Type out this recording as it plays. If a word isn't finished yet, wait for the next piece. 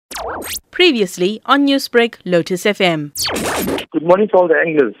Previously on Newsbreak Lotus FM. Good morning to all the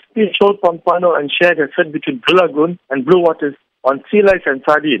anglers. Fish shoal, pompano and shad have fed between Blue Lagoon and Blue Waters on sea lice and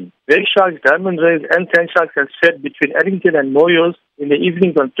sardine. Ray sharks, diamond rays and sand sharks have fed between Addington and Moyos in the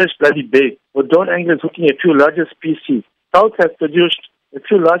evenings on Fresh Bloody Bay, with dawn anglers hooking a few larger species. South has produced a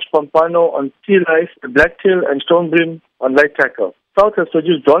few large pompano on sea lice, blacktail and stonebream on light tackle. South has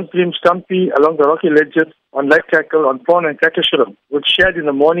produced bronze bream, stumpy along the rocky ledges on light tackle, on prawn and catashrimp, with shad in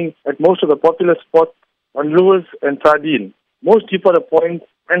the morning at most of the popular spots on lures and sardine. Most deepwater points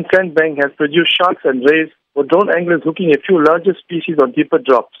and sandbank has produced sharks and rays, with drone anglers hooking a few larger species on deeper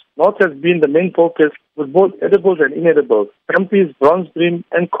drops. North has been the main focus, with both edibles and inedibles. Stumpies, bronze bream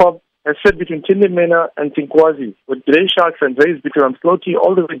and cob has fed between Tindimena and Tinkwazi, with grey sharks and rays between Amsloti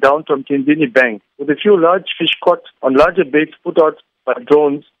all the way down to Mtindini Bank, with a few large fish caught on larger baits put out by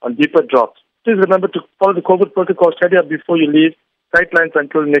drones on deeper drops. Please remember to follow the COVID protocol, study up before you leave. Sightlines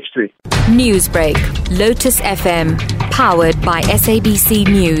until next week. Newsbreak, Lotus FM, powered by SABC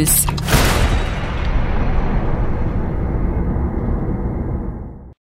News.